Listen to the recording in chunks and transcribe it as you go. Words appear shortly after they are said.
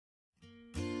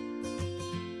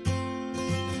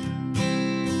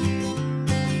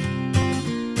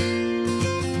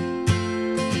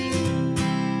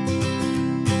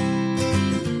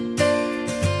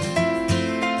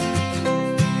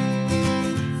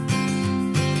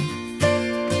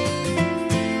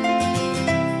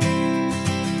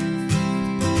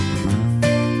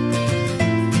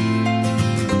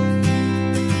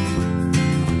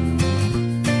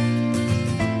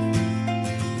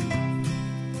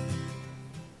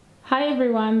Hi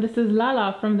everyone, this is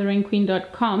Lala from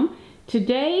therainqueen.com.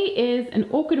 Today is an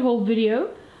orchid haul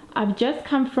video. I've just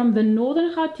come from the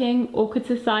Northern Gauteng Orchid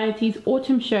Society's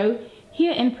autumn show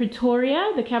here in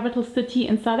Pretoria, the capital city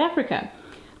in South Africa.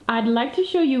 I'd like to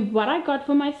show you what I got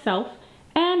for myself,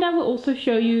 and I will also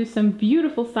show you some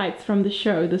beautiful sights from the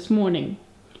show this morning.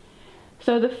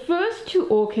 So the first two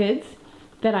orchids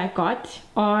that I got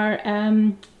are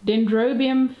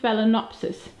Dendrobium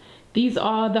phalaenopsis. These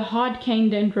are the hard cane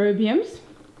dendrobiums.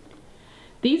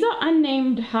 These are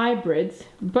unnamed hybrids,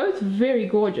 both very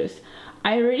gorgeous.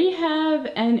 I already have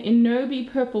an Inobi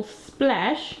purple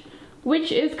splash,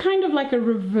 which is kind of like a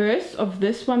reverse of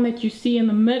this one that you see in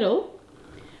the middle,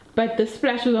 but the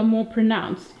splashes are more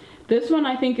pronounced. This one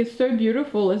I think is so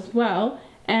beautiful as well,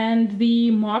 and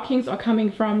the markings are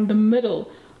coming from the middle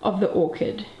of the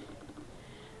orchid.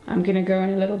 I'm gonna go in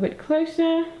a little bit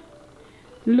closer.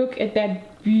 Look at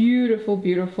that beautiful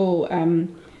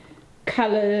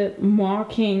color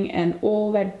marking and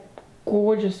all that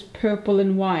gorgeous purple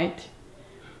and white.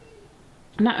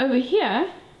 Now over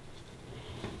here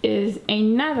is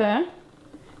another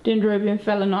Dendrobium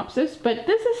phalaenopsis, but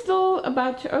this is still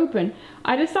about to open.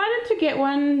 I decided to get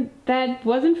one that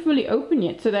wasn't fully open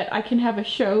yet so that I can have a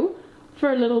show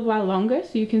for a little while longer,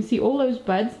 so you can see all those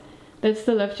buds that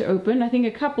still have to open. I think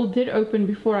a couple did open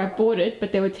before I bought it,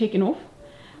 but they were taken off.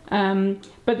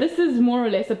 But this is more or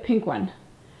less a pink one.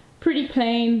 Pretty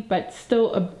plain, but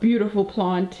still a beautiful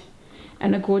plant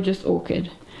and a gorgeous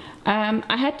orchid.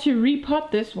 I had to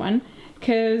repot this one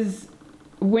because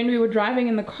when we were driving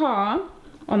in the car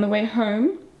on the way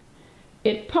home,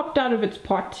 it popped out of its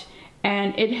pot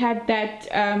and it had that,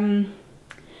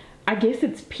 I guess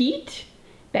it's peat,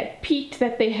 that peat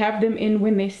that they have them in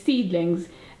when they're seedlings.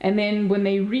 And then when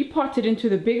they repot it into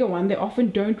the bigger one, they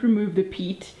often don't remove the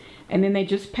peat, and then they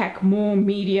just pack more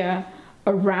media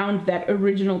around that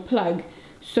original plug.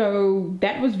 So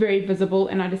that was very visible,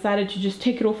 and I decided to just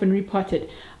take it off and repot it.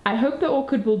 I hope the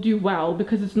orchid will do well,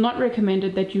 because it's not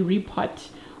recommended that you repot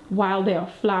while they are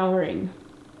flowering.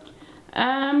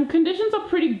 Conditions are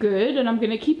pretty good, and I'm going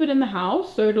to keep it in the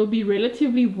house, so it'll be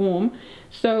relatively warm.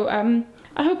 So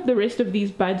I hope the rest of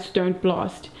these buds don't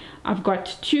blast. I've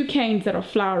got two canes that are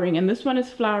flowering, and this one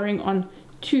is flowering on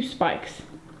 2 spikes.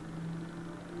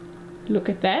 Look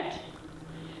at that.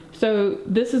 So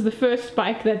this is the first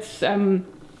spike that's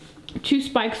 2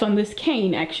 spikes on this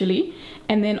cane actually,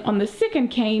 and then on the second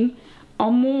cane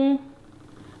are more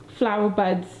flower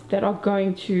buds that are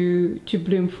going to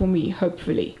bloom for me,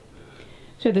 hopefully.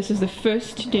 So this is the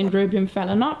first Dendrobium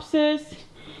phalaenopsis,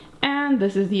 and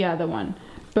this is the other one.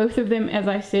 Both of them, as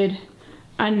I said,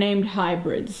 unnamed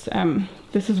hybrids.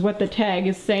 This is what the tag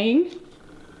is saying.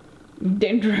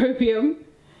 Dendrobium,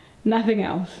 nothing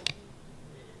else.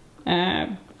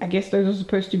 I guess those are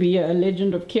supposed to be a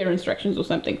legend of care instructions or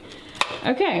something.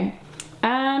 Okay,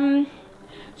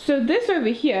 so this over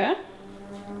here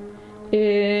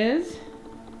is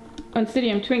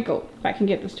Oncidium Twinkle, if I can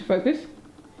get this to focus.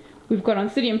 We've got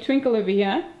Oncidium Twinkle over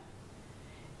here,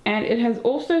 and it has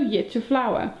also yet to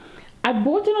flower. I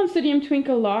bought an Oncidium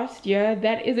Twinkle last year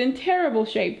that is in terrible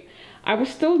shape. I was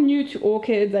still new to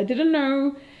orchids. I didn't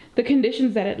know the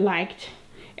conditions that it liked.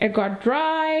 It got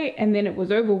dry, and then it was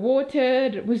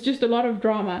overwatered. It was just a lot of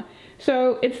drama.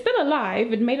 So it's still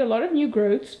alive. It made a lot of new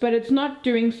growths, but it's not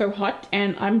doing so hot,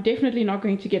 and I'm definitely not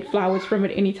going to get flowers from it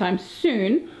anytime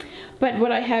soon. But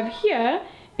what I have here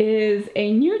is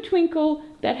a new twinkle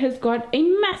that has got a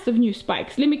massive new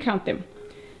spikes. Let me count them.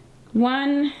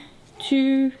 1,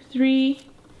 2, 3,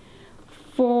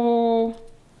 4,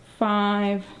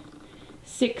 5,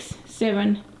 6,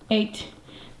 7, 8,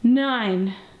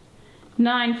 9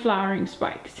 flowering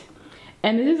spikes.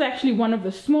 And this is actually one of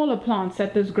the smaller plants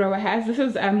that this grower has. This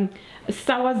is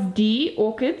Sawas D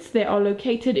orchids. They are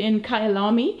located in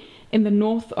Kyalami in the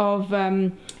north of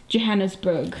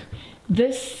Johannesburg.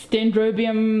 This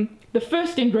Dendrobium, the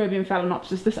first Dendrobium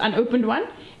phalaenopsis, this unopened one,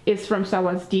 is from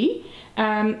Sawas D.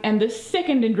 And the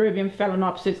second Dendrobium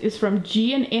phalaenopsis is from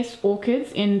G&S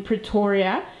Orchids in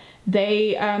Pretoria.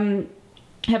 They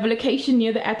have a location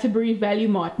near the Atterbury Value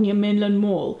Mart, near Menlyn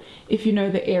Mall, if you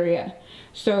know the area.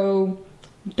 So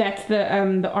that's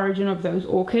the origin of those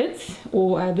orchids,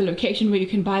 or the location where you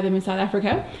can buy them in South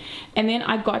Africa. And then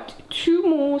I got 2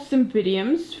 more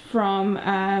Cymbidiums from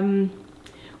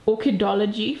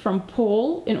Orchidology, from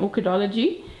Paul in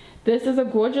Orchidology. This is a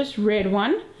gorgeous red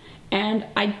one, and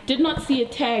I did not see a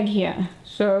tag here,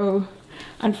 so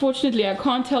unfortunately I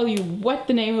can't tell you what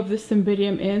the name of this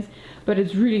Cymbidium is, but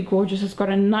it's really gorgeous. It's got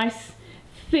a nice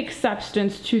thick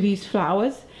substance to these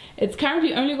flowers. It's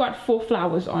currently only got 4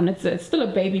 flowers on. It's still a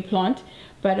baby plant,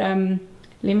 but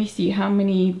let me see, how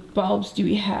many bulbs do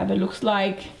we have? It looks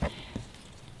like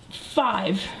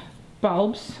 5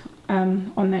 bulbs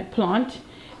on that plant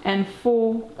and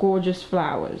 4 gorgeous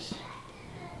flowers.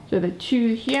 So the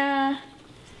 2 here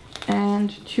and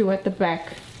 2 at the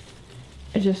back.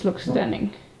 It just looks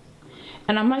stunning.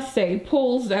 And I must say,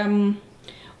 Paul's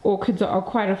orchids are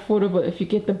quite affordable if you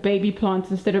get the baby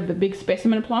plants instead of the big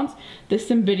specimen plants. This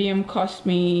Cymbidium cost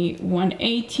me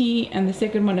 $180 and the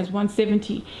second one is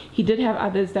 $170. He did have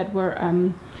others that were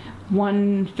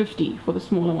 $150 for the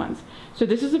smaller ones. So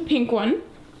this is a pink one,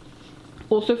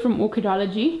 also from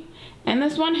Orchidology, and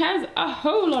this one has a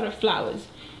whole lot of flowers.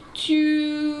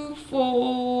 2,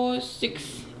 4,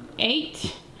 6,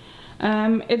 8.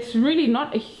 It's really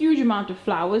not a huge amount of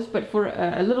flowers, but for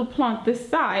a little plant this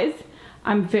size,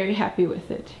 I'm very happy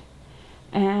with it.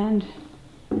 And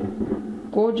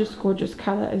gorgeous, gorgeous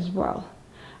color as well.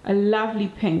 A lovely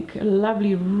pink, a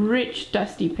lovely rich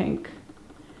dusty pink.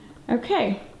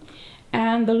 Okay,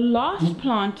 and the last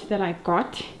plant that I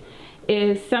got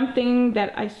is something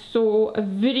that I saw a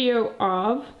video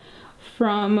of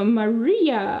from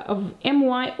Maria of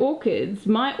MY Orchids,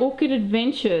 My Orchid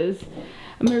Adventures.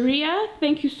 Maria,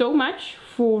 thank you so much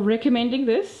for recommending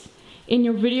this in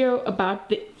your video about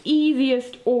the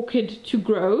easiest orchid to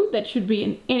grow that should be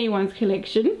in anyone's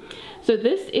collection. So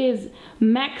this is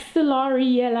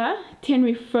Maxillariella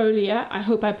tenuifolia. I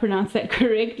hope I pronounced that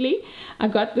correctly. I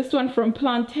got this one from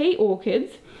Planté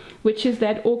Orchids, which is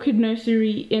that orchid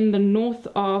nursery in the north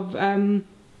of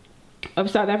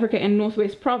South Africa in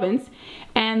Northwest Province.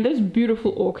 And this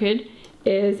beautiful orchid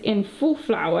is in full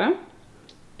flower,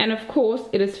 and of course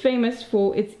it is famous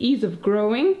for its ease of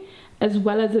growing as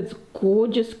well as its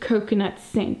gorgeous coconut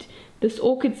scent. This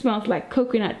orchid smells like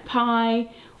coconut pie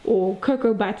or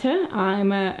cocoa butter.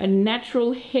 I'm a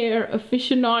natural hair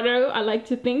aficionado, I like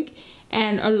to think,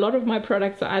 and a lot of my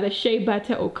products are either shea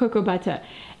butter or cocoa butter,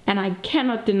 and I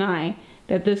cannot deny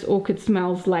that this orchid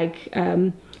smells like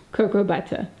cocoa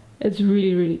butter. It's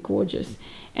really, really gorgeous,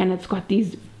 and it's got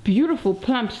these beautiful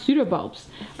plump pseudobulbs.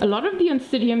 A lot of the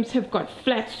Oncidiums have got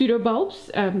flat pseudobulbs.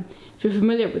 If you're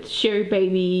familiar with Sherry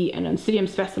Baby and Oncidium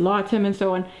fascillatum and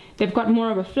so on, they've got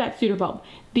more of a flat pseudobulb.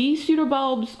 These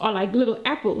pseudobulbs are like little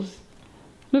apples.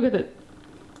 Look at it.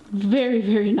 Very,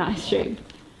 very nice shape.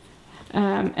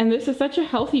 And this is such a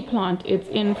healthy plant. It's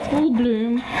in full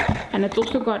bloom, and it's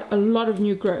also got a lot of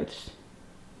new growths.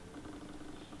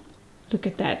 Look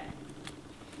at that.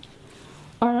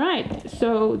 Alright,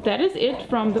 so that is it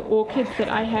from the orchids that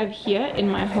I have here in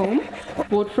my home,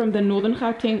 bought from the Northern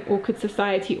Gauteng Orchid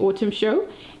Society Autumn Show,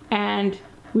 and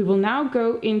we will now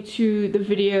go into the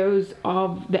videos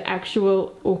of the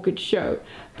actual orchid show.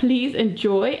 Please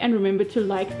enjoy, and remember to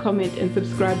like, comment and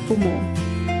subscribe for more.